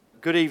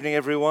Good evening,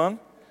 everyone.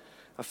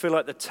 I feel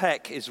like the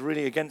tech is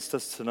really against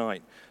us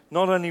tonight.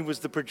 Not only was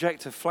the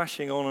projector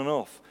flashing on and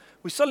off,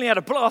 we suddenly had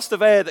a blast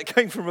of air that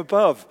came from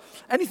above.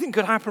 Anything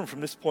could happen from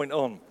this point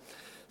on.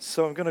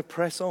 So I'm going to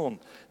press on.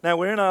 Now,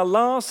 we're in our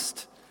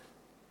last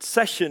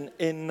session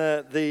in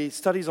the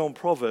studies on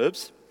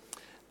Proverbs,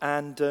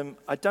 and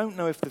I don't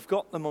know if they've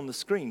got them on the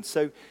screen.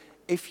 So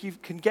if you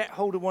can get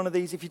hold of one of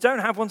these, if you don't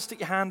have one, stick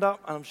your hand up,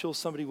 and I'm sure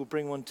somebody will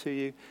bring one to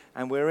you.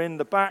 And we're in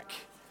the back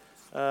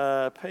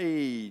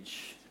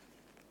page.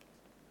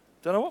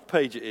 Don't know what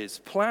page it is.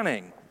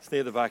 Planning. It's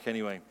near the back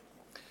anyway.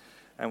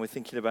 And we're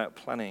thinking about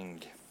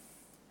planning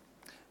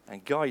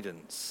and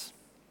guidance.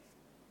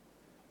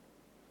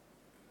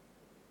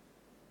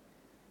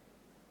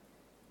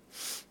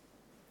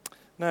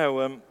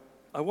 Now,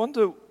 I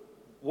wonder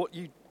what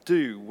you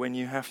do when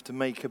you have to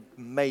make a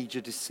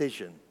major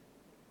decision.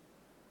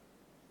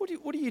 What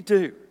do you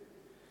do?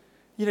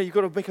 You know, you've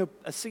got to make a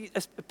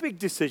big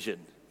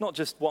decision. Not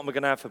just what am I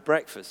going to have for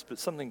breakfast, but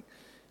something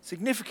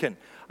significant.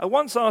 I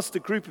once asked a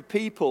group of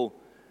people,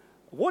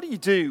 what do you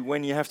do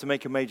when you have to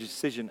make a major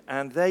decision?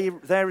 And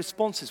their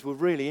responses were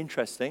really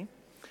interesting.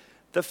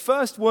 The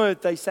first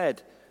word they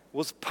said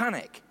was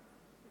panic.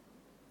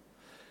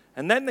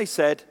 And then they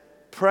said,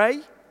 pray,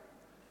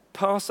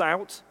 pass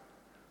out,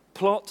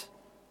 plot,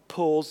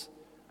 pause,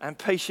 and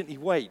patiently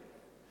wait.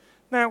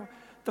 Now,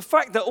 the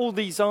fact that all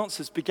these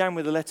answers began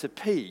with the letter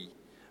P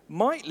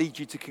might lead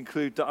you to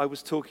conclude that I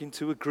was talking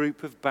to a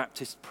group of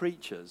Baptist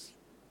preachers.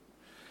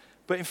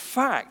 But in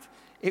fact,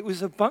 it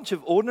was a bunch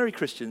of ordinary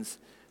Christians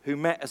who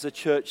met as a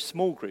church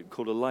small group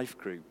called a life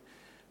group.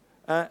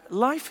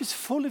 Life is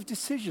full of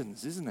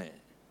decisions, isn't it?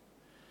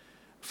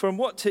 From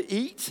what to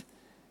eat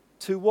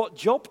to what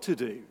job to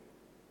do.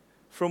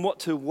 From what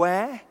to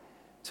wear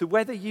to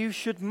whether you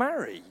should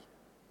marry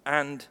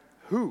and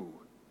who.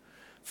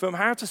 From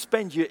how to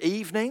spend your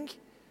evening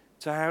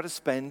to how to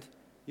spend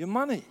your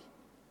money.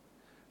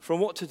 From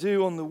what to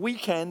do on the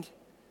weekend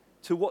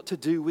to what to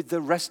do with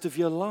the rest of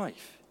your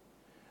life.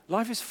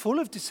 Life is full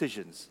of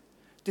decisions.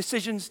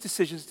 Decisions,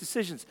 decisions,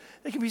 decisions.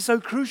 They can be so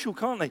crucial,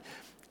 can't they?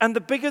 And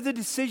the bigger the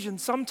decision,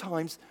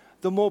 sometimes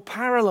the more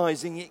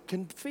paralyzing it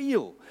can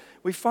feel.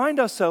 We find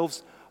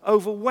ourselves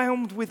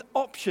overwhelmed with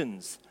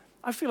options.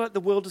 I feel like the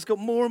world has got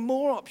more and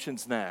more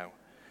options now.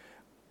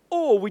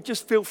 Or we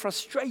just feel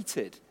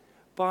frustrated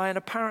by an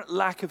apparent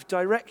lack of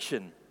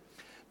direction.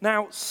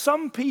 Now,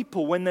 some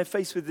people, when they're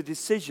faced with a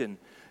decision,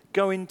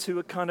 go into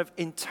a kind of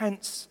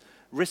intense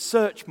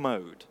research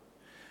mode.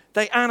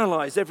 They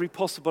analyze every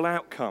possible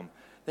outcome.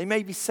 They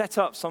maybe set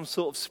up some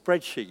sort of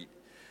spreadsheet.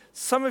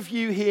 Some of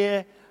you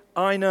here,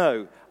 I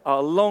know,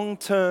 are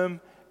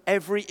long-term,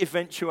 every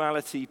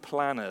eventuality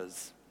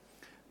planners.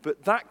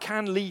 But that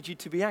can lead you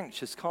to be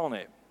anxious, can't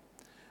it?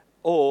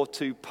 Or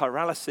to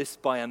paralysis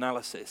by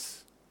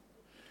analysis.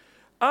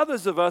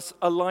 Others of us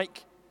are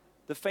like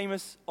the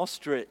famous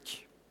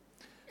ostrich.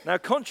 Now,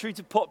 contrary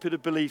to popular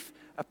belief,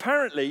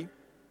 apparently,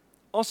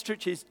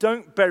 ostriches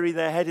don't bury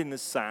their head in the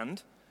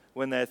sand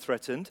when they're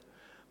threatened,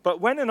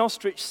 but when an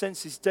ostrich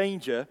senses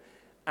danger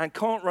and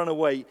can't run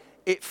away,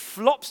 it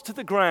flops to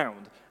the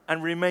ground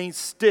and remains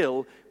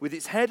still with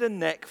its head and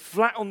neck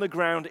flat on the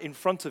ground in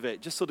front of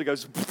it. Just sort of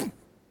goes.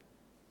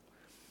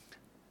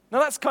 Now,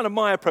 that's kind of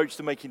my approach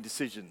to making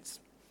decisions.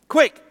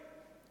 Quick,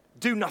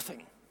 do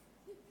nothing.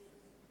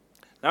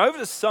 Now, over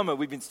the summer,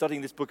 we've been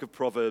studying this book of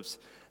Proverbs,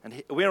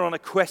 and we're on a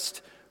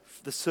quest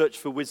for the search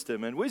for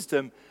wisdom. And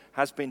wisdom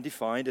has been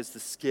defined as the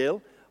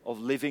skill of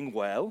living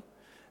well,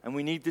 and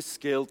we need this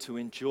skill to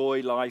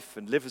enjoy life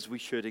and live as we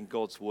should in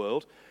God's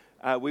world.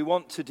 We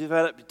want to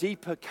develop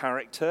deeper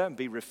character and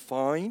be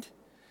refined.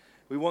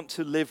 We want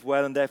to live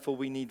well, and therefore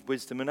we need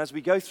wisdom. And as we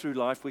go through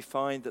life, we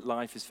find that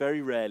life is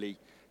very rarely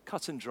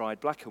cut and dried,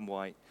 black and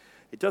white.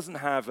 It doesn't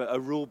have a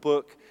rule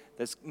book.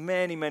 There's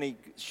many, many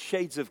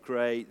shades of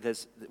gray.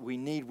 We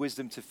need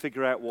wisdom to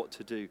figure out what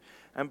to do.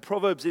 And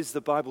Proverbs is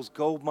the Bible's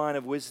goldmine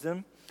of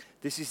wisdom.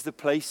 This is the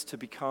place to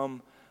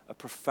become a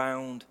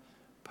profound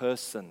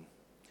person.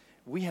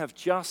 We have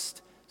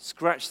just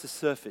scratched the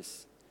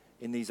surface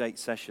in these 8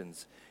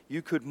 sessions.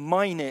 You could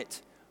mine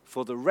it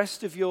for the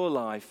rest of your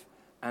life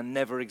and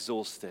never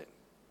exhaust it.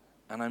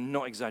 And I'm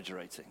not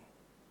exaggerating.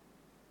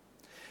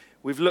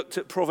 We've looked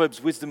at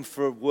Proverbs' wisdom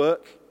for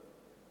work,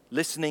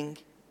 listening,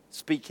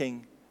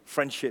 speaking,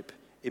 friendship,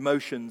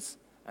 emotions,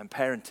 and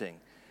parenting.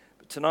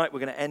 But tonight we're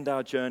going to end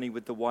our journey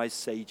with the wise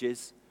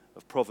sages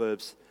of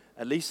Proverbs,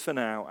 at least for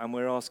now, and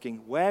we're asking,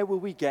 where will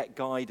we get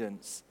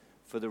guidance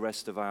for the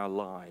rest of our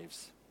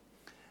lives?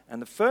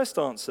 And the first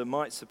answer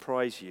might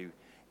surprise you.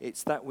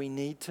 It's that we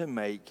need to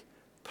make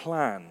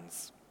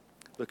plans.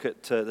 Look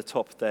at the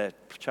top there,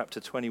 chapter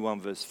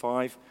 21, verse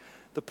 5.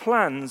 The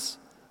plans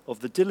of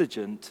the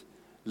diligent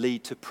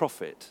lead to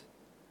profit,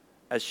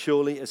 as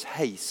surely as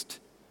haste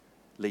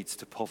leads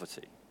to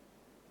poverty.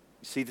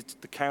 You see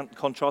the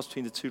contrast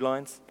between the two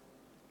lines?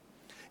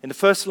 In the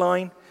first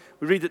line,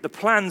 we read that the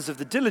plans of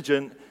the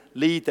diligent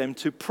lead them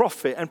to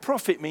profit, and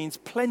profit means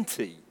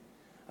plenty,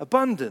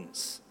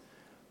 abundance,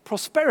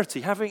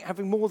 prosperity,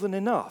 having more than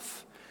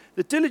enough.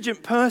 The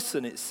diligent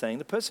person, it's saying,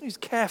 the person who's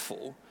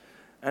careful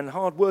and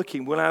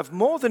hardworking will have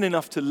more than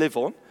enough to live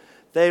on.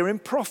 They're in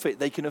profit.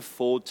 They can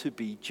afford to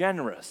be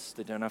generous.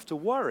 They don't have to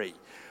worry.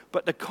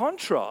 But the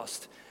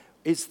contrast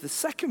is the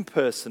second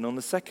person on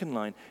the second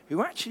line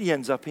who actually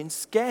ends up in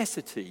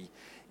scarcity,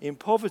 in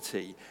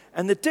poverty.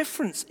 And the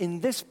difference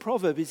in this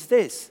proverb is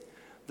this.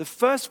 The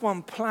first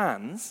one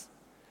plans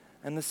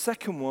and the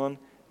second one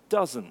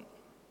doesn't.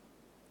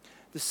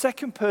 The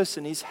second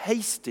person is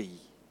hasty,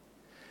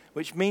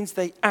 which means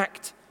they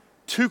act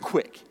too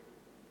quick.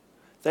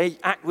 They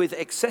act with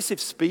excessive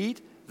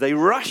speed. They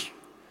rush.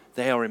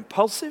 They are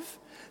impulsive.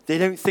 They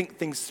don't think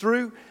things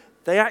through.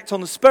 They act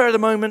on the spur of the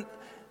moment.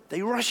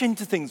 They rush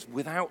into things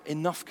without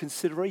enough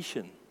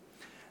consideration.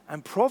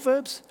 And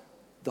Proverbs,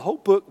 the whole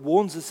book,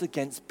 warns us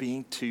against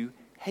being too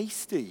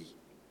hasty.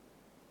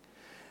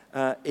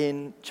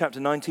 In chapter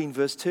 19,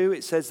 verse 2,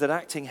 it says that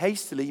acting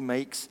hastily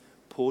makes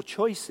poor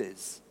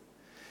choices.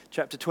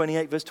 Chapter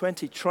 28, verse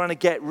 20, trying to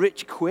get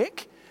rich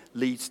quick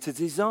leads to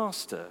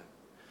disaster.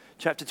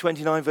 Chapter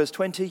 29, verse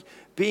 20,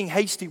 being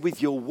hasty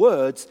with your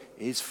words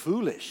is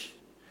foolish.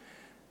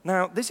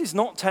 Now, this is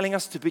not telling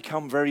us to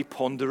become very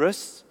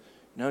ponderous,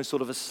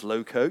 sort of a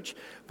slow coach,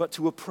 but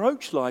to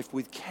approach life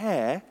with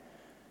care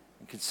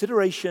and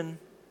consideration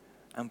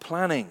and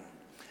planning.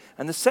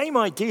 And the same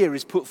idea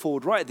is put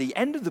forward right at the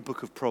end of the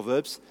book of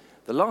Proverbs.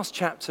 The last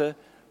chapter,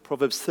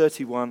 Proverbs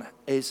 31,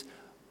 is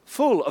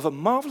full of a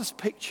marvelous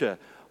picture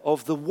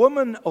of the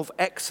woman of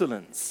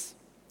excellence.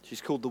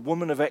 She's called the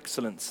woman of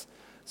excellence,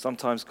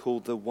 sometimes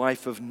called the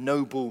wife of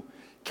noble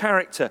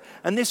character.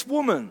 And this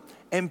woman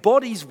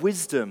embodies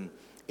wisdom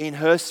in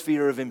her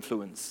sphere of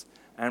influence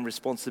and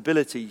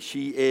responsibility.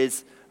 She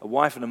is a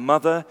wife and a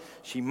mother.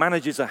 She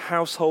manages a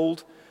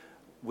household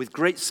with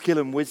great skill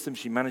and wisdom.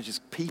 She manages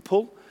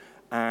people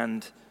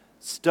and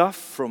stuff,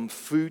 from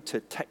food to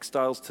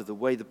textiles to the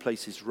way the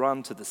place is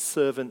run to the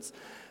servants.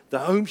 The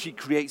home she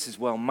creates is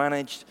well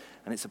managed,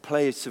 and it's a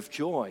place of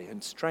joy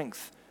and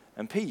strength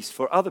and peace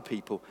for other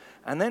people.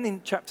 And then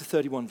in chapter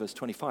 31, verse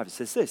 25, it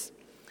says this: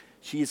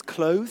 she is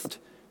clothed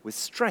with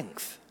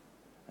strength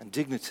and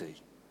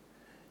dignity.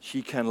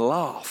 She can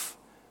laugh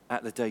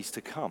at the days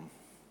to come.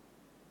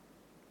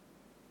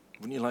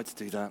 Wouldn't you like to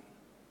do that?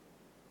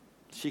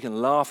 She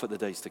can laugh at the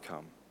days to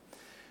come.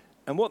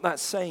 And what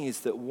that's saying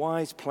is that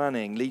wise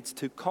planning leads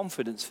to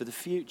confidence for the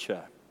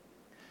future.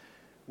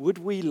 Would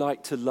we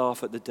like to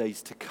laugh at the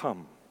days to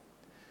come?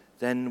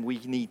 Then we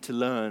need to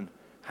learn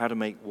how to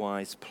make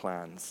wise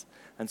plans.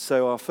 And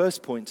so our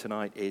first point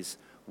tonight is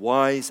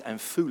wise and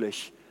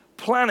foolish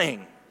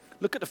planning.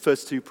 Look at the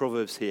first two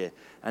proverbs here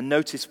and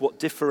notice what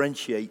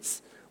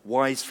differentiates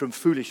wise from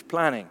foolish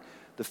planning.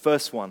 The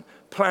first one,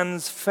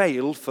 plans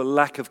fail for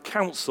lack of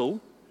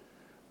counsel,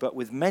 but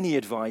with many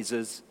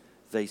advisors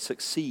they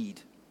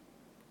succeed.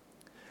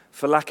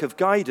 For lack of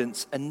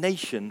guidance, a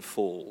nation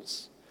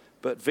falls,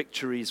 but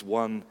victory is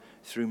won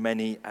through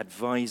many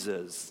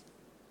advisors.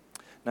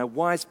 Now,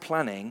 wise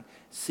planning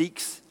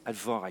seeks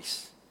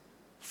advice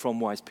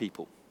from wise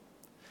people.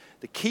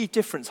 The key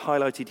difference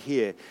highlighted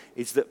here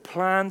is that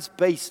plans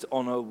based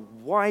on a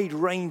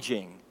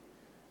wide-ranging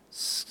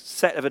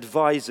set of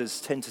advisors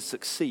tend to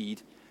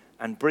succeed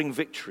and bring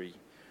victory.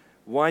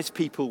 Wise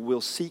people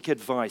will seek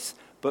advice,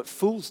 but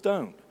fools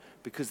don't,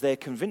 because they're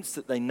convinced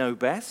that they know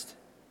best.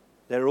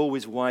 They're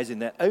always wise in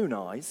their own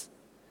eyes.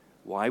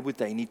 Why would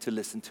they need to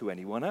listen to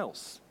anyone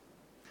else?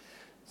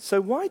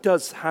 So why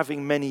does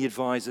having many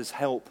advisors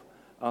help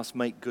us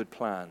make good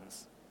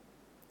plans?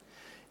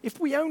 If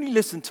we only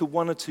listen to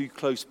one or two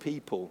close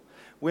people,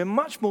 we're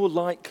much more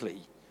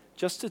likely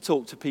just to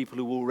talk to people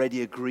who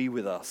already agree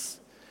with us.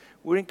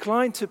 We're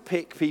inclined to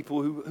pick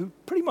people who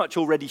pretty much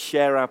already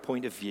share our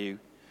point of view.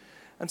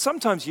 And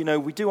sometimes,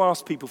 we do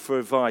ask people for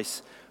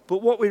advice,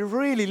 but what we're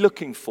really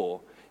looking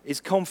for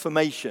is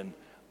confirmation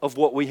of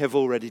what we have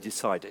already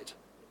decided.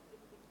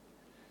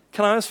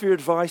 Can I ask for your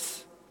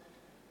advice?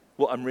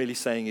 What I'm really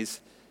saying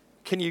is,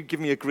 can you give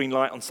me a green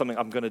light on something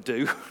I'm going to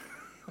do?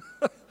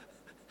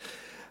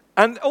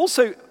 And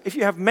also, if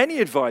you have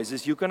many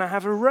advisors, you're going to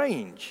have a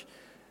range.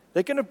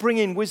 They're going to bring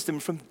in wisdom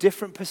from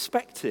different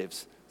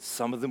perspectives.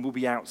 Some of them will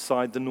be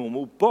outside the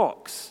normal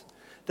box.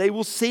 They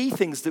will see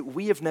things that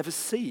we have never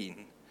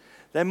seen.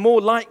 They're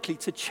more likely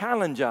to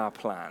challenge our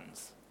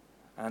plans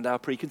and our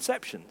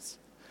preconceptions.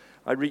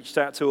 I reached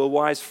out to a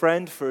wise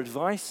friend for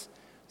advice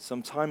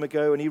some time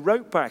ago, and he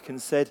wrote back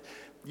and said,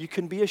 "You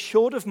can be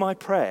assured of my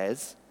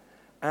prayers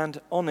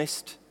and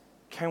honest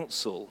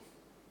counsel."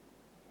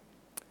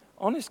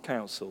 Honest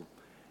counsel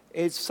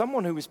is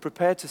someone who is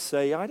prepared to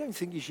say, "I don't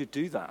think you should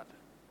do that.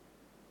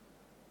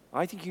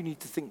 I think you need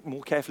to think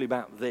more carefully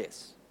about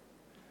this."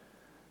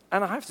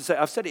 And I have to say,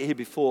 I've said it here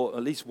before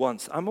at least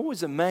once, I'm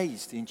always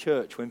amazed in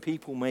church when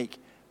people make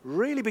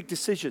really big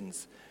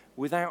decisions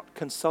without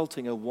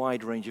consulting a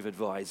wide range of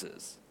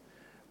advisors.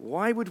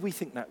 Why would we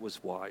think that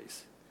was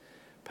wise?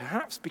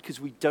 Perhaps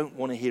because we don't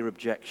want to hear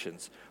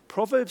objections.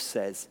 Proverbs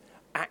says,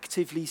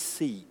 actively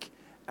seek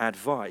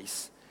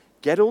advice.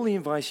 Get all the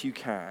advice you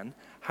can.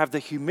 Have the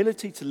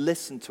humility to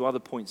listen to other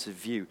points of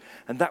view.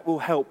 And that will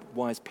help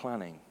wise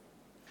planning.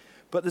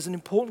 But there's an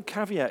important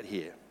caveat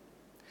here.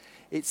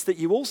 It's that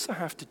you also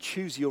have to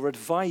choose your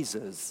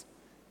advisors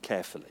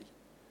carefully.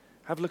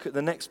 Have a look at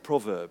the next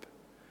proverb.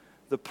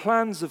 The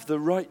plans of the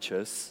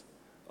righteous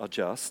are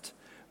just,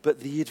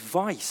 but the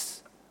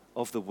advice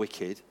of the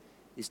wicked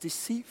is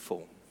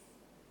deceitful.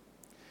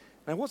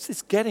 Now, what's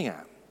this getting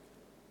at?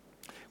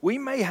 We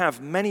may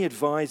have many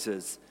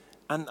advisors,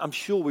 and I'm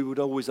sure we would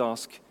always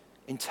ask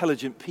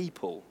intelligent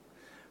people,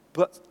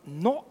 but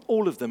not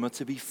all of them are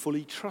to be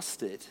fully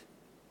trusted.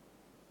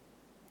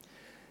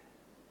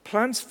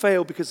 Plans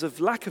fail because of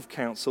lack of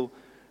counsel.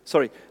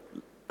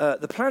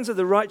 The plans of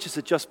the righteous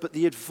are just, but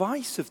the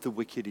advice of the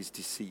wicked is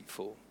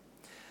deceitful.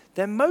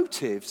 Their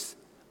motives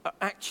are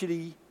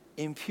actually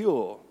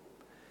impure.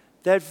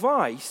 Their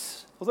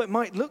advice, although it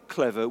might look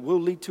clever, will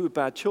lead to a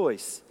bad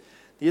choice.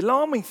 The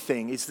alarming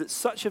thing is that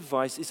such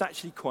advice is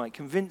actually quite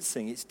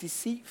convincing. It's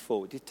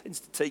deceitful. It tends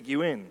to take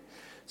you in.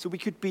 So we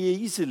could be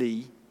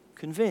easily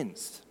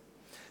convinced.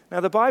 Now,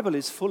 the Bible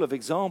is full of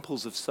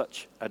examples of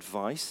such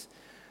advice.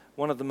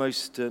 One of the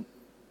most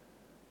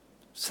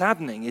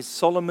saddening is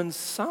Solomon's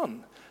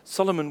son.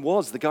 Solomon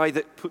was the guy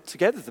that put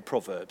together the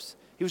Proverbs.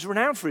 He was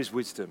renowned for his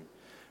wisdom,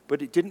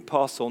 but it didn't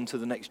pass on to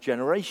the next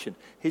generation.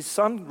 His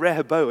son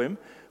Rehoboam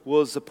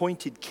was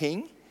appointed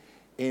king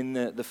in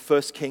the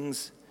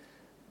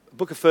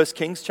book of 1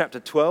 Kings, chapter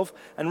 12,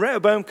 and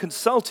Rehoboam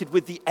consulted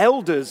with the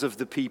elders of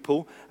the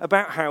people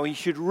about how he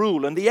should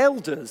rule. And the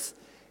elders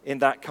in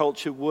that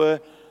culture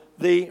were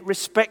the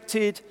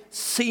respected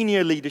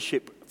senior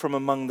leadership from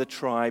among the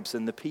tribes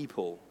and the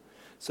people.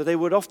 So they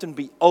would often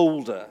be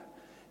older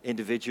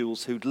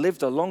individuals who'd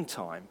lived a long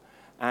time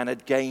and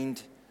had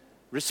gained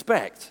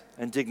respect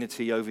and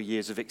dignity over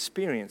years of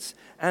experience.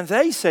 And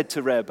they said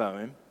to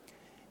Rehoboam,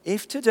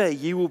 if today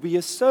you will be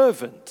a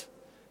servant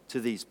to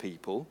these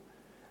people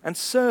and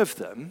serve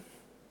them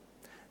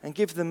and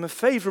give them a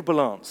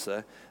favorable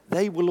answer,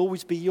 they will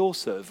always be your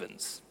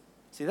servants.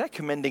 See, they're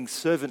commending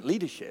servant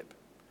leadership.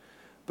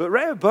 But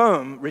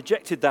Rehoboam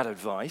rejected that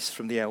advice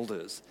from the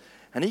elders,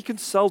 and he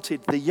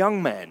consulted the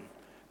young men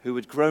who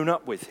had grown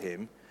up with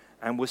him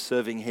and were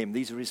serving him.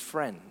 These are his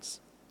friends.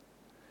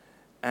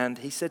 And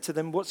he said to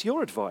them, what's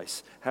your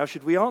advice? How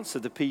should we answer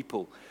the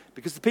people?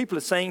 Because the people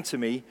are saying to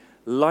me,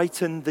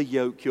 lighten the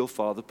yoke your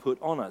father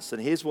put on us.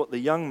 And here's what the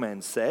young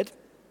men said.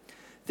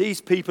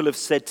 These people have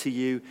said to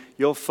you,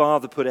 your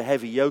father put a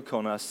heavy yoke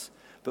on us,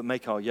 but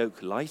make our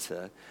yoke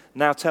lighter.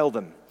 Now tell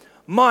them,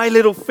 my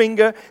little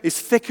finger is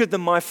thicker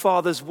than my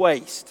father's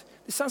waist.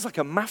 This sounds like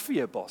a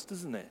mafia boss,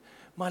 doesn't it?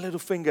 My little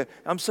finger,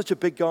 I'm such a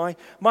big guy.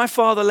 My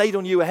father laid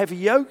on you a heavy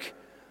yoke.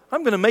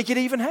 I'm going to make it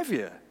even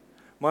heavier.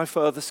 My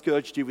father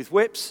scourged you with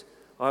whips.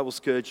 I will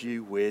scourge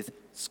you with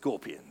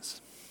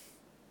scorpions.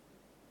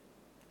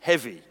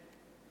 Heavy,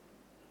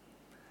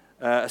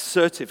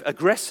 assertive,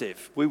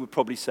 aggressive. We would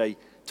probably say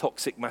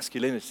toxic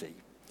masculinity.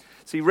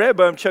 See,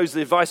 Rehoboam chose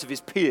the advice of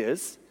his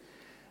peers.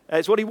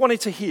 It's what he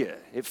wanted to hear.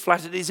 It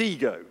flattered his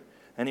ego,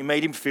 and it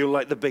made him feel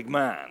like the big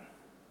man.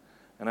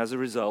 And as a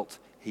result,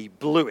 he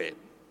blew it,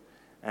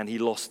 and he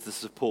lost the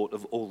support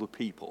of all the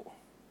people.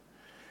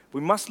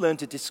 We must learn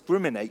to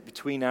discriminate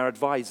between our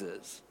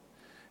advisors.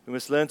 We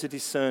must learn to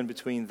discern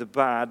between the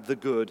bad, the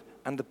good,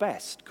 and the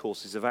best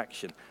courses of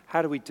action.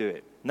 How do we do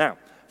it? Now,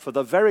 for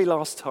the very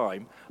last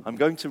time, I'm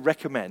going to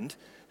recommend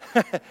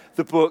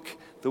the book,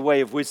 The Way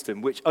of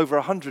Wisdom, which over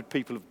 100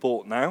 people have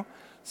bought now.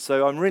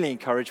 So I'm really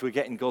encouraged. We're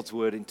getting God's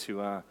Word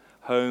into our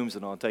homes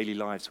and our daily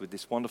lives with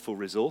this wonderful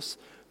resource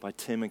by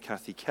Tim and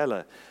Kathy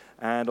Keller.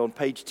 And on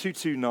page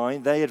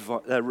 229,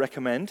 they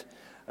recommend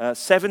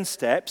 7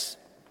 steps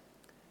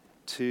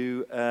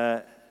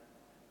to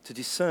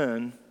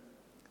discern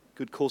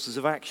good courses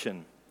of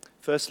action.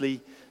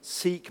 Firstly,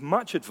 seek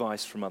much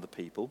advice from other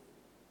people.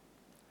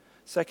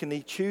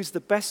 Secondly, choose the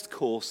best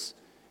course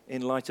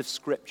in light of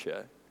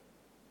Scripture.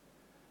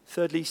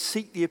 Thirdly,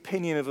 seek the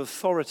opinion of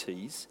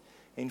authorities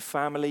in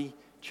family,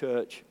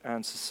 church,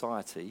 and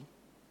society.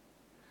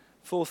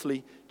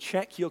 Fourthly,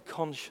 check your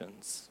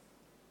conscience.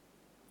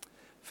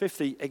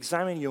 Fifthly,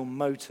 examine your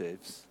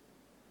motives.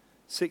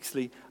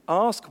 Sixthly,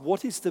 ask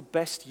what is the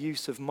best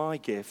use of my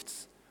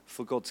gifts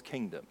for God's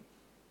kingdom.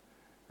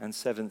 And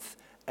seventh,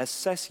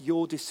 assess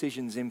your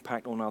decisions'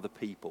 impact on other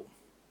people.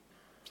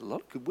 There's a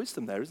lot of good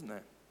wisdom there, isn't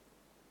there?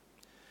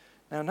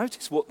 Now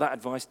notice what that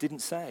advice didn't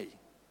say.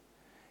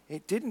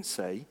 It didn't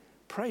say,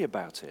 pray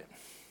about it.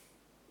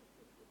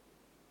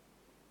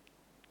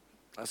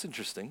 That's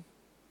interesting.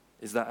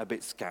 Is that a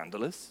bit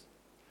scandalous?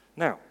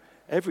 Now,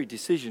 every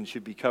decision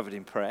should be covered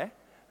in prayer,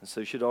 and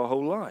so should our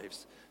whole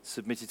lives,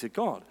 submitted to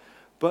God.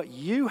 But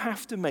you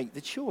have to make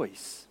the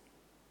choice.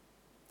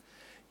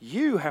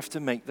 You have to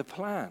make the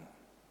plan.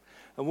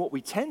 And what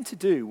we tend to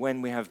do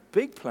when we have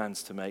big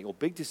plans to make or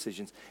big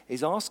decisions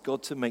is ask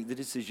God to make the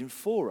decision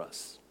for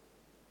us.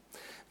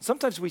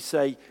 Sometimes we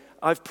say,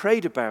 I've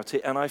prayed about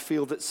it and I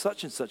feel that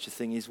such and such a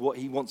thing is what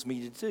he wants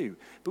me to do.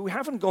 But we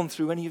haven't gone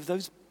through any of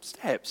those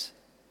steps.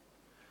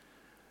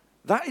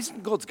 That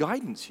isn't God's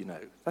guidance, you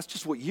know. That's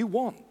just what you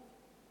want.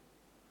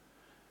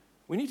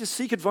 We need to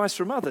seek advice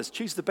from others,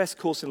 choose the best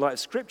course in light of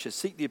Scripture,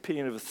 seek the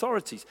opinion of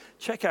authorities,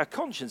 check our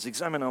conscience,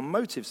 examine our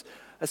motives,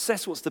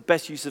 assess what's the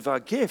best use of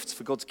our gifts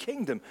for God's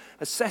kingdom,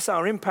 assess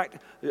our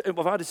impact of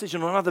our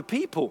decision on other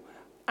people,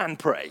 and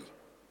pray.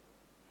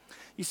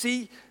 You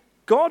see,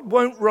 God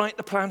won't write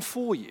the plan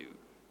for you.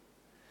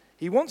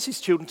 He wants his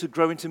children to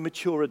grow into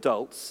mature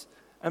adults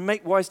and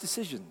make wise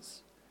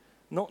decisions,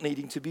 not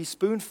needing to be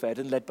spoon-fed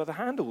and led by the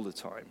hand all the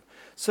time.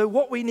 So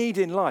what we need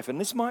in life, and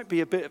this might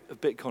be a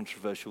bit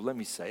controversial, let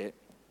me say it.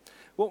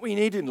 What we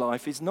need in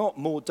life is not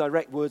more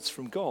direct words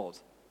from God,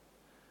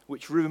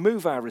 which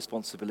remove our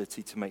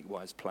responsibility to make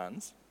wise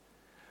plans.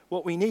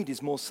 What we need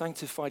is more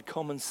sanctified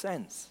common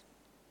sense.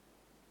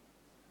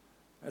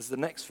 As the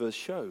next verse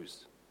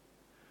shows,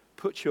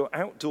 put your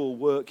outdoor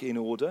work in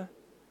order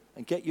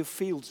and get your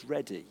fields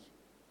ready.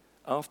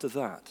 After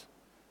that,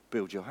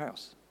 build your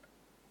house.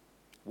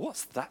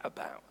 What's that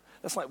about?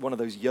 That's like one of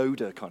those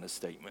Yoda kind of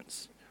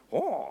statements.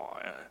 Oh,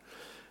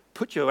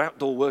 put your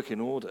outdoor work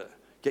in order,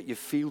 get your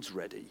fields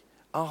ready.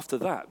 After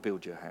that,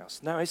 build your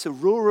house. Now, it's a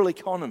rural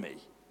economy.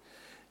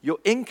 Your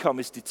income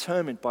is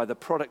determined by the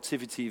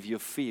productivity of your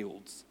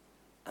fields,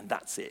 and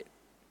that's it.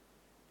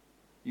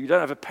 You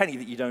don't have a penny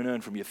that you don't earn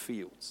from your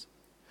fields.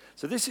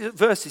 So this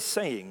verse is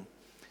saying,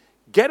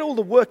 get all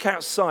the work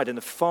outside and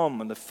the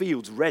farm and the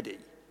fields ready.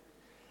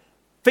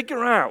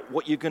 Figure out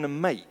what you're going to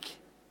make.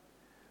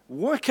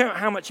 Work out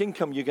how much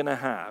income you're going to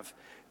have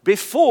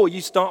before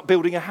you start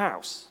building a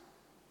house.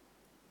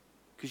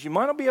 Because you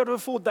might not be able to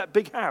afford that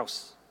big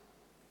house.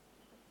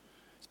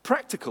 It's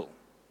practical.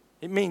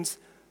 It means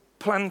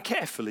plan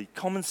carefully,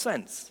 common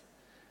sense.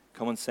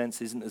 Common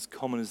sense isn't as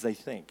common as they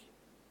think.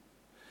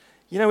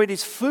 You know, it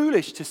is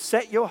foolish to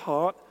set your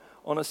heart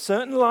on a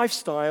certain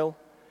lifestyle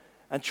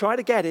and try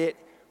to get it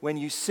when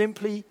you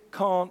simply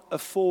can't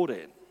afford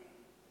it.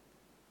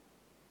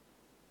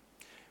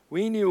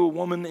 We knew a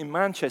woman in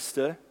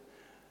Manchester,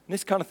 and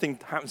this kind of thing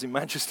happens in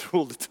Manchester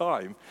all the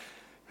time,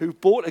 who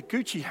bought a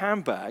Gucci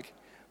handbag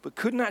but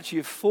couldn't actually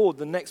afford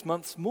the next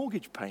month's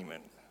mortgage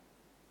payment.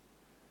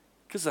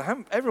 Because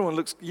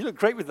you look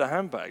great with the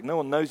handbag. No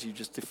one knows you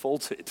just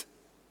defaulted.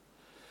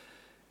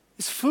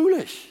 It's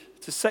foolish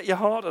to set your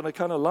heart on a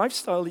kind of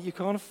lifestyle that you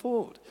can't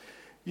afford.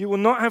 You will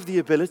not have the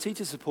ability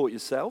to support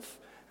yourself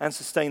and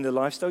sustain the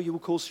lifestyle. You will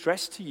cause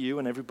stress to you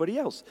and everybody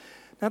else.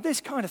 Now,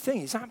 this kind of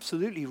thing is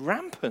absolutely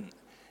rampant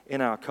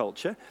in our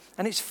culture,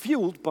 and it's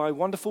fueled by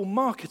wonderful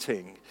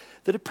marketing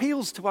that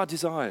appeals to our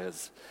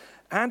desires,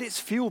 and it's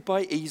fueled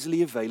by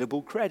easily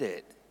available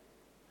credit.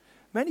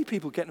 Many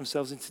people get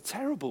themselves into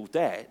terrible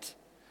debt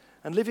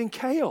and live in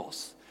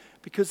chaos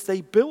because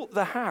they built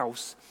the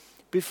house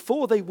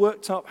before they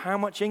worked up how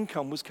much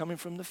income was coming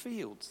from the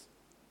fields.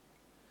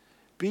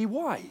 Be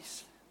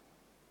wise.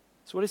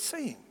 That's what it's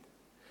saying.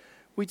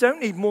 We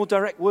don't need more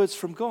direct words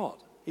from God.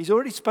 He's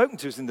already spoken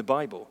to us in the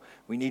Bible.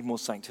 We need more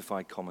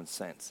sanctified common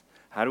sense.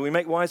 How do we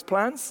make wise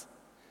plans?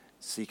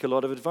 Seek a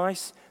lot of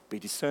advice, be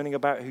discerning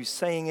about who's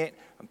saying it,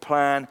 and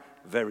plan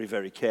very,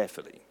 very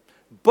carefully.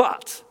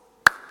 But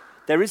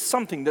there is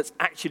something that's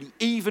actually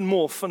even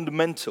more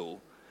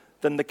fundamental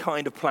than the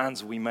kind of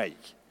plans we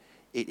make.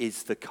 It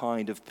is the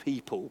kind of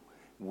people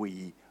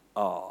we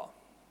are.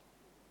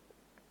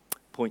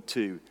 Point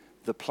 2,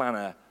 the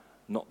planner,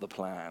 not the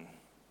plan.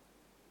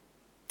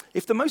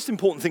 If the most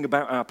important thing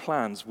about our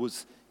plans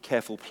was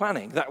careful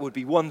planning, that would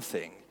be one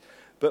thing.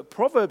 But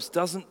Proverbs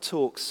doesn't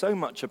talk so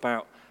much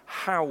about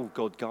how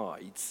God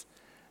guides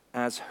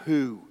as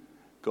who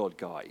God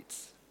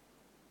guides.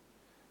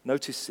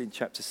 Notice in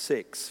chapter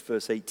 6,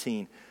 verse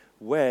 18,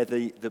 where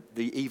the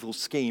evil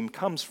scheme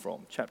comes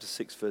from. Chapter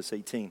 6, verse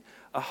 18.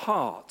 A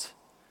heart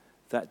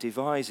that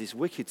devises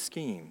wicked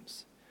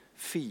schemes,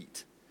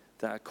 feet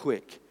that are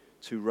quick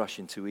to rush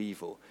into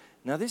evil.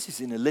 Now, this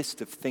is in a list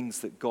of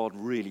things that God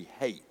really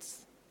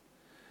hates.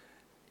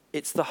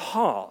 It's the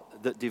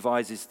heart that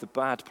devises the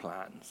bad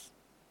plans.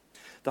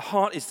 The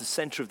heart is the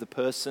center of the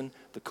person,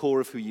 the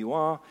core of who you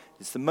are.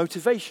 It's the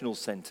motivational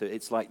center.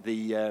 It's like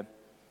the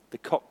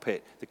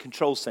cockpit, the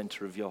control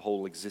center of your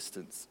whole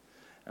existence.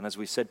 And as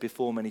we've said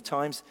before many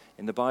times,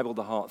 in the Bible,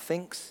 the heart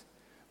thinks,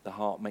 the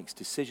heart makes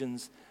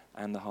decisions,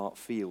 and the heart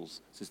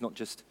feels. So it's not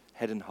just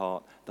head and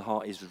heart. The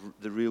heart is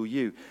the real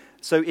you.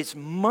 So it's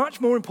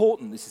much more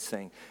important, this is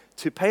saying,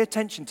 to pay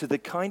attention to the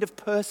kind of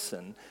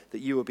person that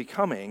you are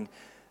becoming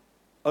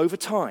over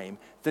time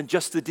than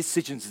just the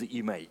decisions that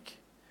you make.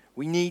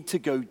 We need to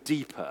go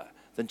deeper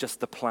than just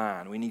the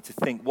plan. We need to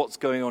think, what's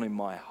going on in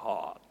my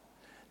heart?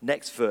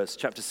 Next verse,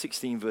 chapter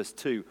 16, verse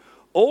 2.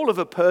 All of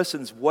a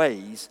person's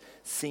ways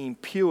seem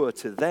pure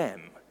to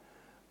them,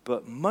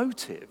 but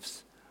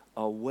motives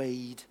are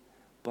weighed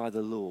by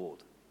the Lord.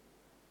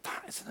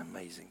 That is an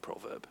amazing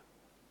proverb.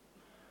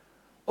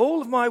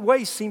 All of my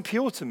ways seem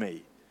pure to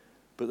me,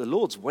 but the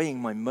Lord's weighing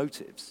my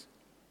motives.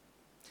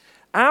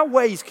 Our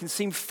ways can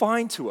seem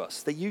fine to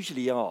us. They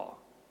usually are.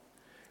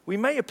 We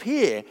may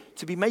appear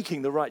to be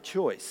making the right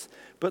choice,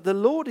 but the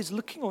Lord is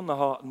looking on the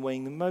heart and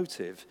weighing the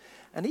motive.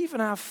 And even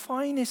our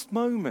finest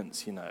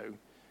moments,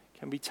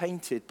 can be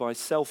tainted by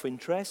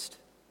self-interest,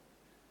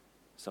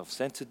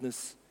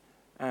 self-centeredness,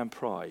 and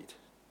pride.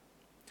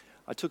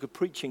 I took a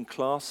preaching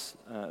class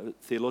at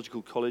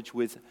theological college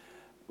with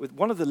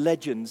one of the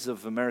legends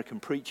of American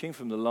preaching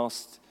from the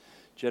last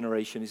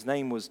generation. His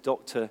name was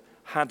Dr.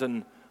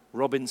 Haddon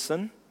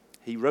Robinson.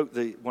 He wrote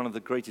one of the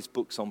greatest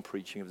books on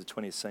preaching of the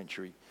 20th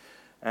century.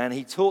 And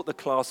he taught the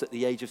class at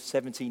the age of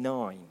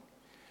 79.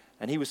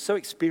 And he was so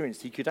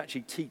experienced, he could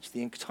actually teach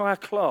the entire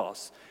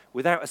class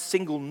without a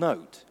single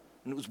note.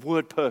 And it was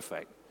word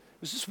perfect.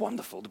 It was just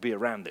wonderful to be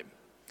around him.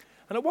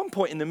 And at one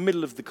point in the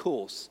middle of the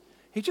course,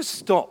 he just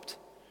stopped.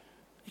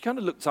 He kind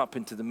of looked up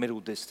into the middle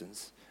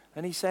distance.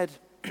 And he said,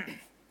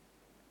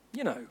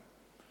 you know,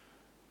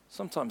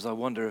 sometimes I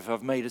wonder if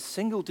I've made a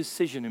single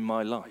decision in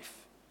my life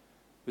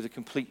with a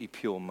completely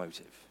pure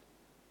motive.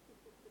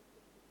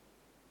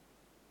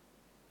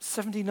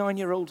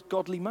 79-year-old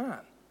godly man.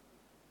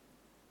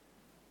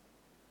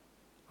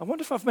 I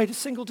wonder if I've made a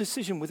single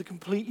decision with a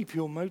completely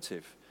pure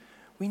motive.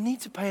 We need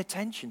to pay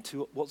attention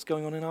to what's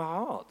going on in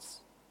our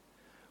hearts.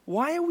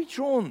 Why are we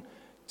drawn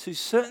to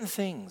certain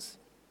things?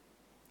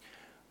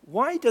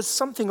 Why does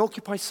something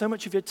occupy so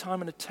much of your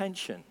time and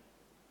attention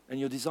and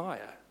your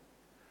desire?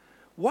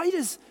 Why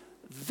does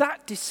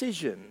that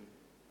decision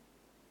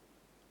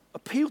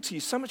appeal to you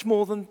so much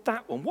more than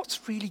that one?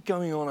 What's really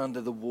going on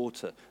under the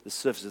water, the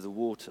surface of the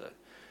water?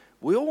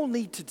 We all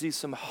need to do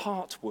some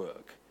heart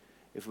work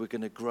if we're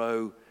going to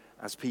grow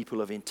as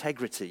people of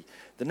integrity.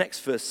 The next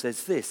verse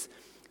says this: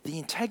 the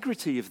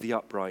integrity of the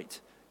upright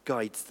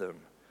guides them,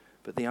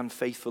 but the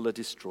unfaithful are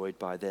destroyed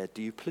by their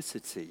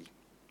duplicity.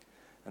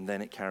 And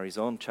then it carries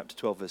on, chapter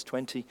 12, verse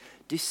 20.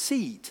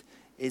 Deceit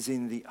is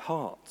in the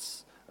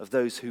hearts of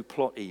those who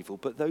plot evil,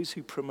 but those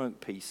who promote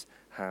peace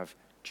have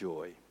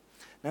joy.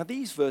 Now,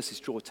 these verses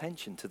draw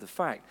attention to the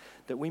fact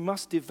that we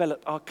must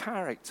develop our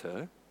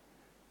character,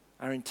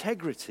 our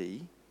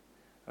integrity,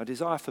 our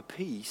desire for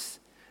peace,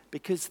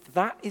 because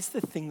that is the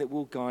thing that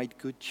will guide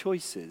good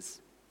choices.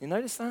 You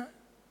notice that?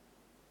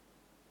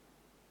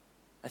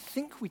 I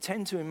think we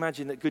tend to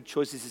imagine that good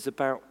choices is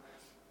about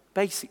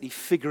basically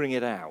figuring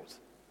it out.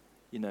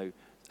 You know,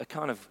 a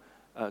kind of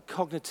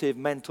cognitive,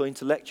 mental,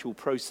 intellectual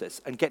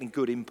process and getting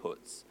good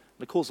inputs.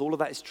 And of course, all of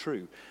that is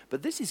true.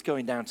 But this is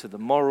going down to the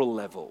moral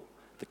level,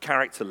 the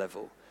character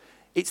level.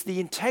 It's the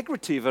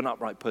integrity of an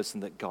upright person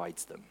that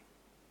guides them.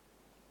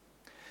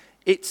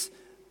 It's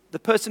the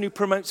person who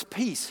promotes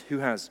peace who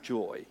has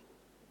joy.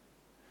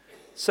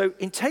 So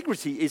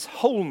integrity is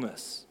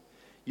wholeness.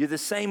 You're the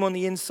same on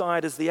the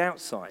inside as the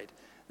outside.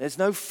 There's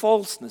no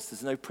falseness.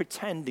 There's no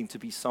pretending to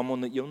be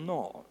someone that you're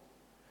not.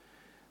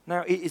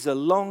 Now, it is a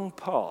long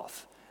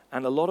path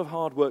and a lot of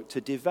hard work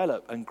to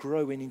develop and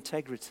grow in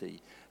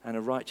integrity and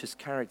a righteous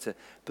character.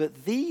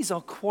 But these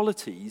are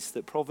qualities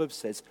that Proverbs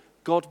says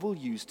God will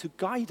use to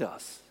guide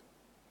us.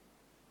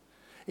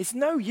 It's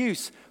no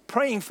use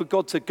praying for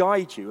God to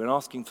guide you and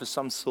asking for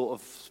some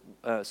sort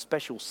of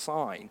special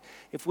sign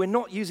if we're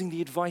not using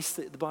the advice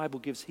that the Bible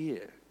gives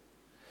here.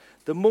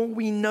 The more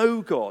we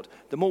know God,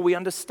 the more we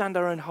understand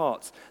our own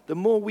hearts, the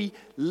more we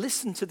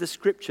listen to the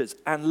scriptures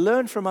and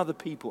learn from other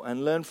people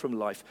and learn from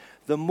life,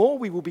 the more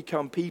we will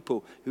become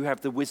people who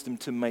have the wisdom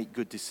to make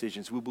good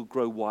decisions. We will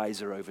grow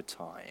wiser over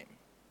time.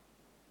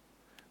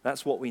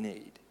 That's what we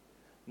need,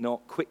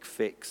 not quick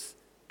fix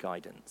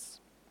guidance.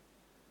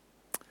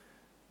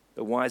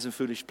 The wise and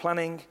foolish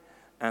planning,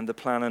 and the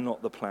planner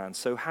not the plan.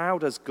 So how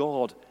does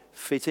God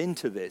fit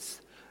into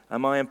this?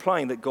 Am I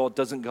implying that God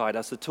doesn't guide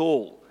us at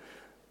all?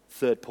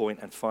 Third point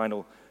and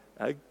final,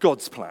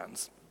 God's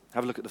plans.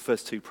 Have a look at the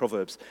first two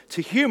Proverbs.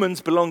 To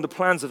humans belong the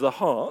plans of the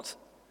heart,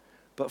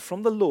 but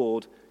from the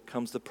Lord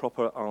comes the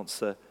proper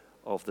answer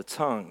of the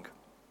tongue.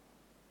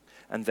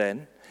 And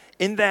then,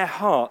 in their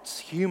hearts,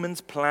 humans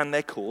plan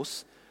their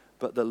course,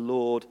 but the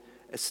Lord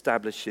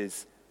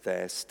establishes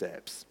their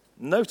steps.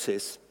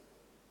 Notice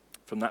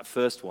from that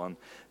first one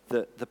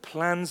that the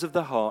plans of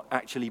the heart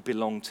actually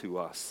belong to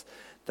us.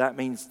 That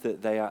means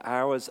that they are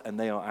ours and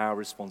they are our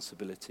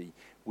responsibility.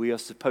 We are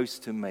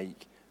supposed to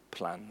make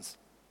plans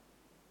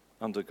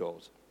under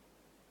God.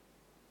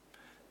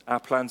 Our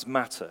plans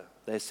matter.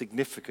 They're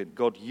significant.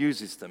 God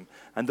uses them.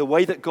 And the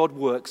way that God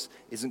works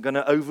isn't going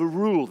to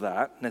overrule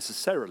that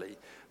necessarily.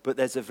 But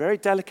there's a very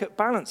delicate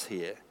balance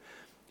here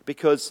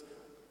because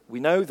we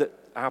know that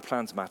our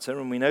plans matter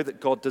and we know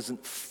that God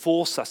doesn't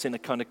force us in a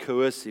kind of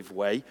coercive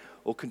way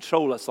or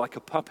control us like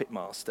a puppet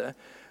master.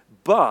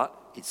 But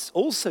it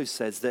also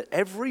says that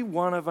every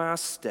one of our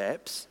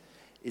steps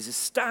is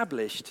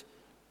established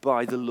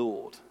by the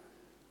Lord.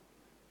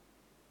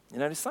 You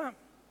notice that?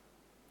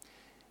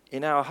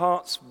 In our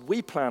hearts,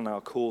 we plan our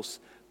course,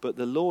 but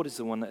the Lord is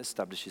the one that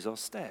establishes our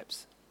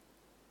steps.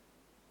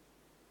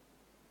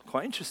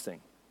 Quite interesting.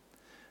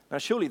 Now,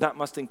 surely that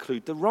must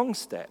include the wrong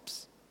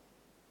steps.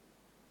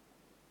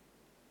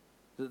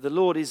 That the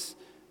Lord is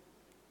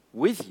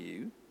with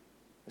you,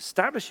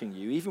 establishing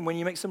you, even when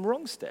you make some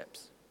wrong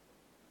steps.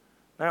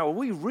 Now,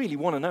 we really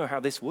want to know how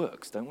this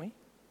works, don't we?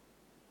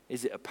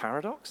 Is it a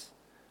paradox?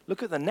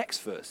 Look at the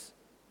next verse.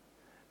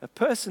 A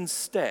person's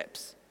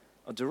steps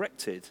are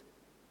directed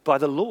by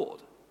the Lord.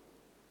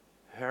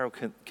 How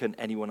can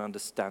anyone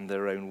understand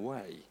their own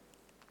way?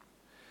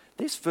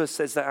 This verse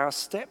says that our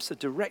steps are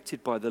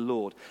directed by the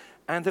Lord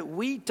and that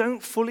we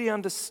don't fully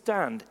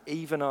understand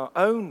even our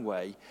own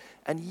way.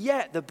 And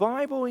yet the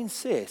Bible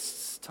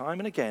insists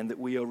time and again that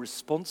we are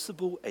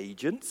responsible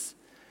agents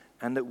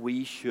and that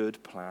we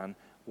should plan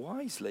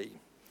wisely.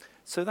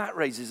 So that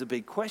raises a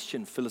big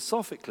question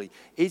philosophically.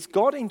 Is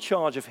God in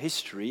charge of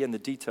history and the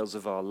details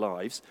of our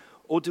lives,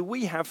 or do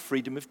we have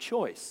freedom of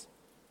choice?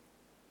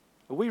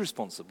 Are we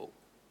responsible?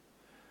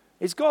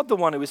 Is God the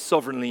one who is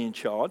sovereignly in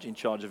charge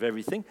of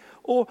everything?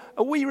 Or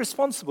are we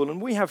responsible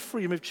and we have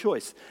freedom of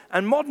choice?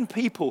 And modern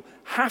people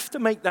have to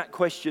make that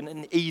question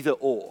an either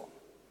or.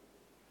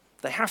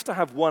 They have to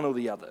have one or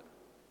the other.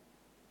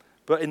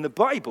 But in the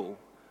Bible,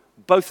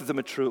 both of them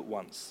are true at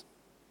once.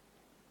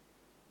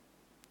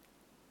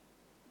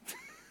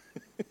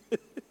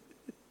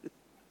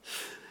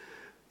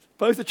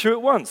 Both are true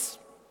at once.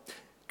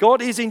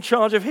 God is in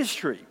charge of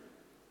history.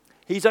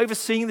 He's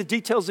overseeing the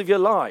details of your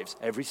lives,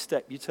 every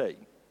step you take.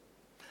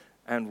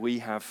 And we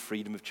have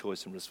freedom of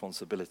choice and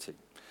responsibility.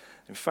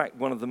 In fact,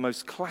 one of the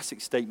most classic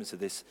statements of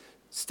this,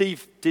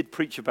 Steve did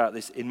preach about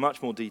this in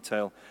much more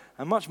detail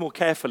and much more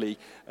carefully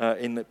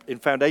in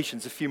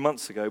Foundations a few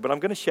months ago, but I'm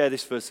going to share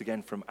this verse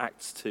again from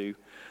Acts 2.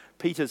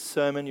 Peter's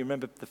sermon, you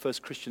remember the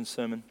first Christian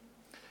sermon?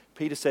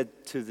 Peter said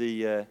to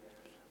the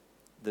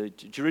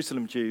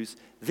Jerusalem Jews,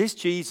 this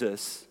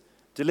Jesus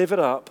delivered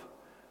up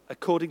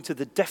according to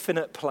the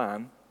definite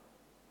plan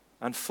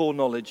and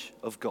foreknowledge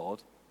of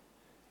God,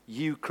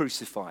 you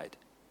crucified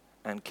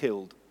and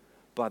killed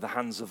by the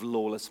hands of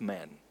lawless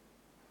men.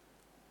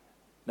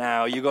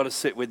 Now, you've got to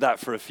sit with that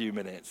for a few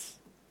minutes.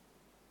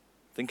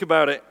 Think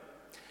about it.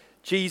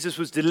 Jesus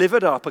was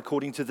delivered up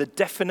according to the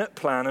definite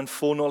plan and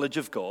foreknowledge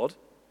of God,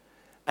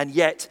 and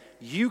yet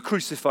you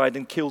crucified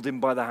and killed him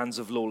by the hands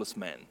of lawless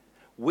men.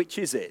 Which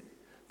is it?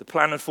 The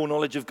plan and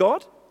foreknowledge of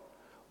God,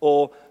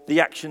 or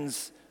the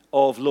actions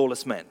of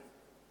lawless men?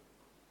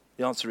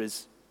 The answer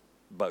is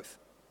both.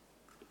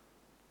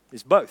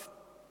 It's both.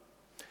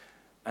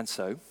 And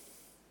so,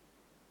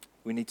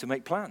 we need to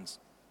make plans.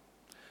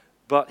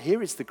 But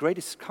here is the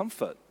greatest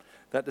comfort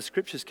that the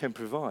scriptures can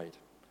provide.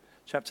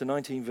 Chapter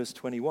 19, verse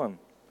 21.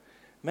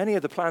 Many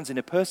are the plans in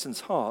a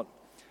person's heart,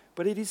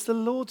 but it is the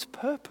Lord's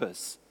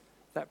purpose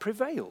that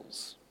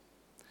prevails.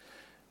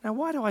 Now,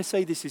 why do I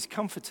say this is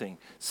comforting?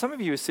 Some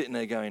of you are sitting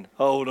there going,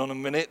 hold on a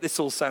minute, this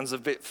all sounds a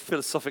bit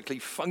philosophically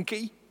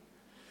funky.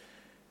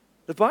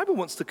 The Bible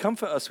wants to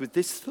comfort us with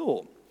this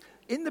thought.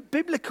 In the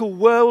biblical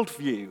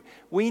worldview,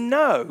 we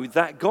know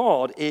that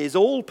God is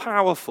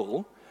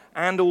all-powerful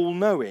and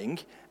all-knowing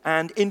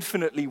and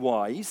infinitely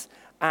wise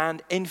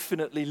and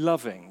infinitely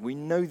loving. We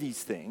know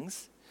these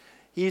things.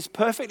 He is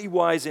perfectly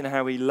wise in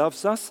how he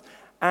loves us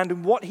and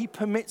in what he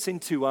permits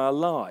into our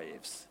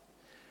lives.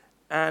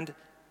 And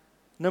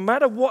no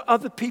matter what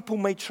other people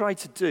may try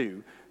to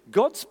do,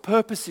 God's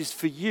purposes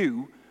for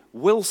you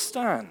will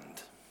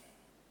stand.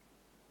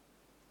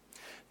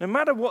 No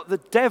matter what the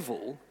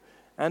devil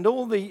and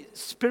all the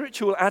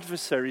spiritual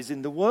adversaries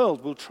in the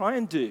world will try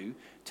and do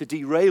to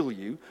derail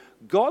you,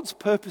 God's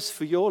purpose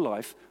for your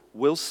life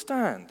will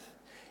stand.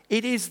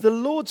 It is the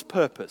Lord's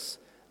purpose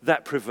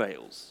that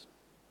prevails.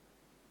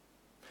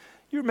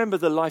 You remember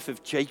the life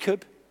of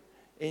Jacob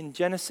in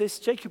Genesis?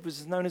 Jacob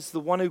was known as the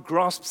one who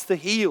grasps the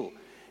heel.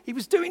 He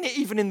was doing it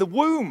even in the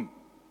womb.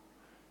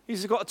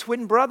 He's got a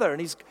twin brother,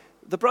 and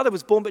the brother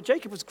was born, but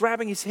Jacob was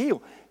grabbing his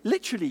heel.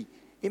 Literally,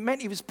 it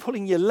meant he was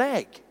pulling your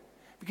leg,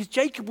 because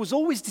Jacob was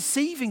always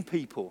deceiving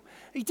people.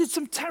 He did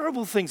some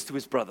terrible things to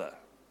his brother.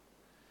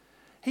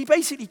 He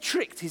basically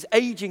tricked his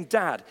aging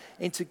dad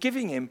into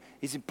giving him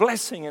his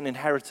blessing and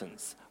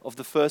inheritance of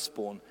the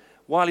firstborn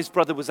while his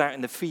brother was out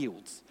in the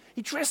fields.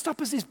 He dressed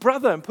up as his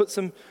brother and put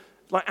some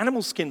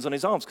animal skins on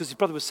his arms because his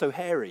brother was so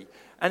hairy.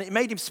 And it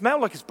made him smell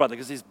like his brother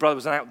because his brother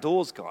was an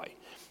outdoors guy.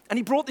 And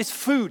he brought this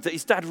food that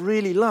his dad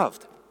really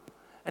loved.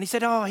 And he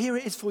said, oh, here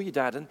it is for you,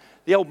 Dad. And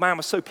the old man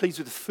was so pleased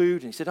with the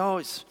food. And he said, oh,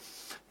 it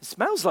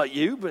smells like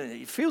you, but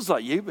it feels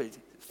like you, but his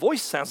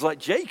voice sounds like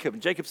Jacob.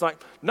 And Jacob's like,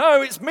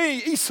 no, it's me,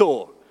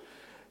 Esau.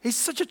 He's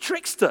such a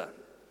trickster.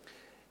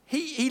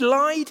 He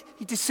lied,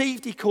 he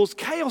deceived, he caused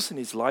chaos in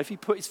his life, he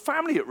put his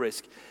family at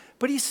risk,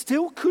 but he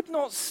still could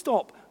not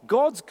stop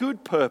God's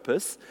good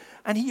purpose,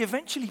 and he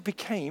eventually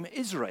became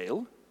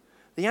Israel,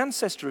 the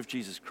ancestor of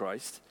Jesus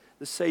Christ,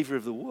 the Savior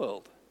of the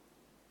world.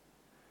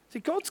 See,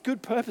 God's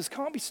good purpose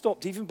can't be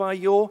stopped even by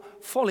your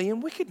folly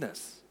and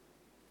wickedness.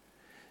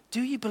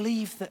 Do you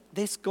believe that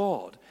this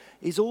God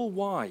is all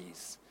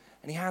wise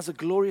and he has a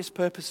glorious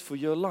purpose for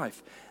your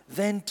life?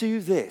 Then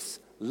do this.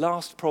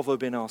 Last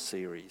proverb in our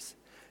series.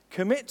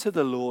 Commit to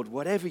the Lord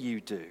whatever you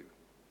do,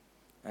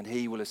 and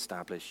he will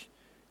establish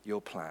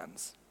your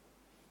plans.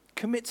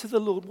 Commit to the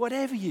Lord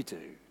whatever you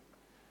do,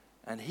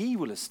 and he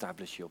will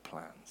establish your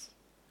plans.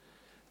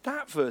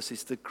 That verse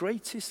is the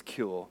greatest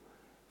cure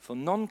for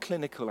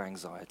non-clinical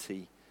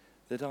anxiety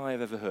that I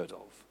have ever heard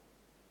of.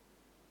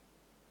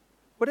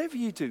 Whatever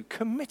you do,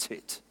 commit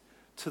it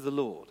to the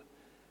Lord.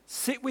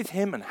 Sit with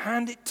him and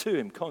hand it to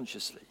him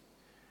consciously,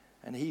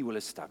 and he will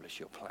establish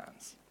your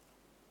plans.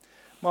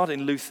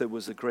 Martin Luther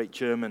was a great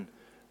German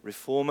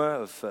reformer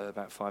of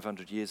about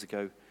 500 years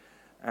ago.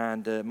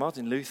 And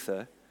Martin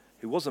Luther,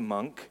 who was a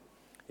monk,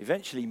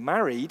 eventually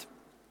married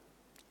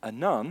a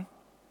nun.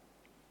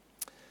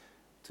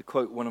 To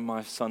quote one of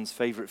my son's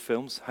favorite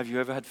films, have you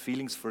ever had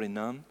feelings for a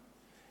nun?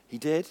 He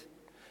did.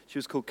 She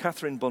was called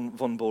Catherine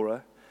von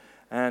Bora.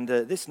 And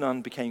this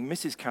nun became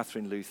Mrs.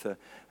 Catherine Luther.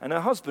 And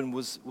her husband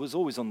was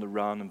always on the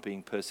run and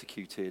being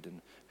persecuted,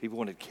 and people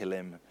wanted to kill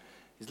him.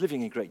 He was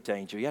living in great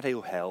danger. He had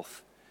ill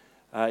health.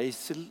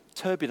 It's a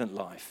turbulent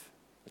life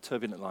in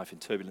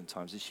turbulent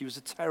times. And she was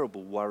a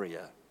terrible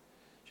worrier.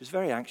 She was a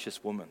very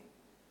anxious woman.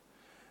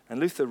 And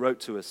Luther wrote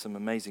to her some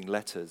amazing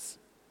letters.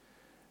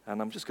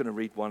 And I'm just going to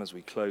read one as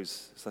we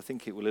close, because I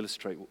think it will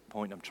illustrate what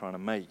point I'm trying to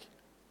make.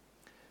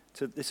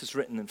 This is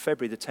written on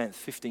February the 10th,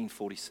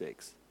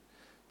 1546.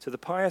 To the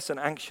pious and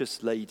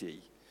anxious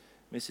lady,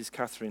 Mrs.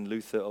 Catherine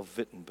Luther of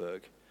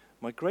Wittenberg,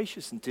 my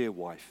gracious and dear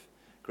wife,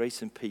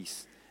 grace and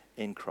peace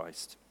in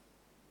Christ.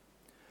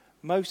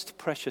 Most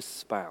precious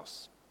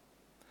spouse,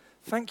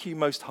 thank you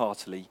most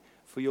heartily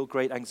for your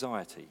great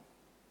anxiety,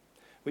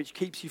 which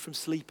keeps you from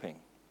sleeping.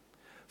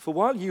 For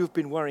while you have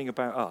been worrying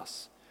about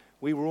us,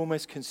 we were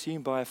almost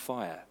consumed by a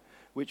fire,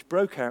 which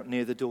broke out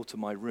near the door to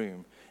my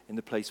room in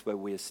the place where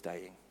we are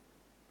staying.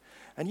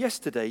 And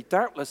yesterday,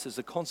 doubtless as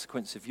a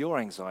consequence of your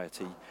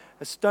anxiety,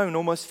 a stone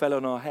almost fell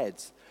on our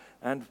heads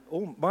and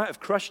might have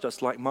crushed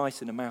us like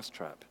mice in a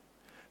mousetrap.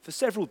 For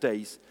several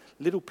days,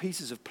 little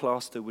pieces of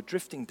plaster were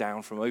drifting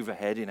down from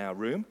overhead in our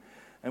room,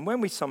 and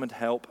when we summoned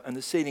help and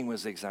the ceiling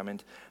was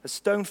examined, a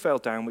stone fell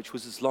down which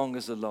was as long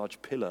as a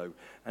large pillow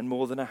and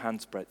more than a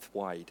hand's breadth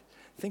wide.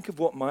 Think of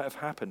what might have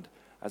happened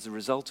as a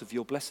result of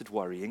your blessed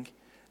worrying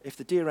if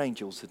the dear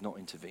angels had not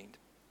intervened.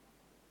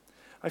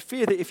 I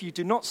fear that if you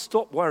do not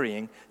stop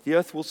worrying, the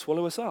earth will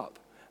swallow us up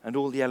and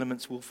all the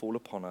elements will fall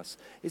upon us.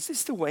 Is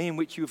this the way in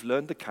which you have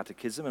learned the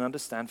catechism and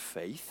understand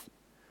faith?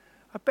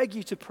 I beg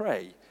you to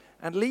pray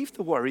and leave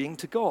the worrying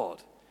to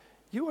God.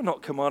 You are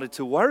not commanded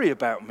to worry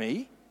about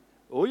me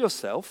or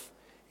yourself.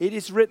 It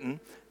is written,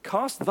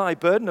 cast thy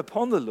burden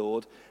upon the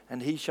Lord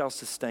and he shall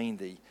sustain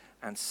thee.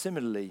 And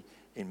similarly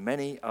in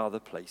many other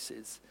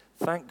places.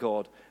 Thank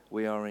God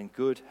we are in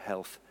good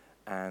health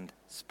and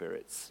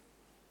spirits.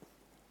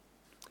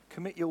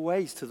 Commit your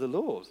ways to the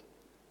Lord,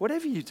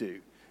 whatever you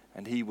do,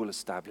 and he will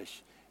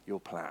establish your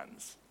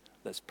plans.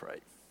 Let's pray.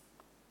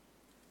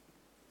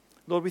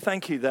 Lord, we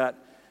thank you that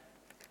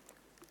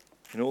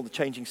in all the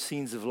changing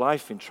scenes of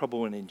life, in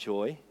trouble and in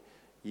joy,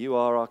 you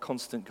are our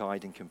constant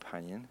guide and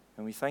companion.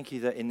 And we thank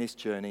you that in this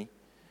journey,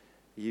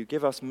 you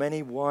give us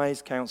many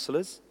wise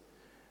counselors,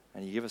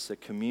 and you give us a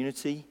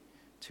community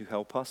to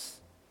help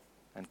us,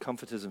 and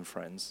comforters and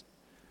friends,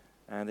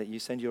 and that you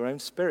send your own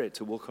Spirit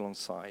to walk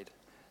alongside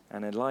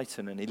and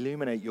enlighten and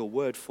illuminate your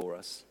word for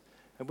us.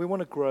 And we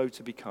want to grow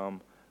to become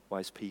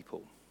wise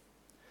people.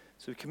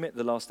 So we commit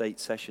the last 8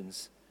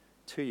 sessions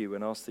to you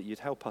and ask that you'd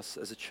help us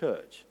as a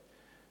church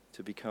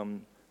to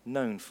become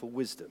known for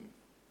wisdom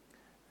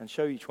and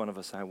show each one of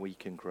us how we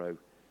can grow,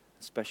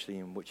 especially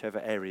in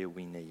whichever area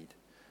we need.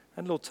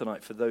 And Lord,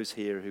 tonight for those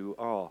here who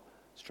are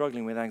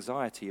struggling with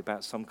anxiety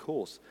about some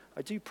course,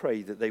 I do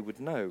pray that they would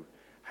know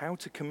how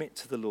to commit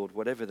to the Lord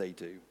whatever they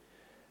do,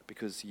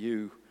 because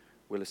you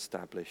will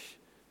establish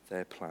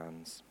their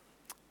plans.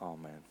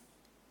 Amen.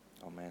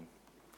 Amen.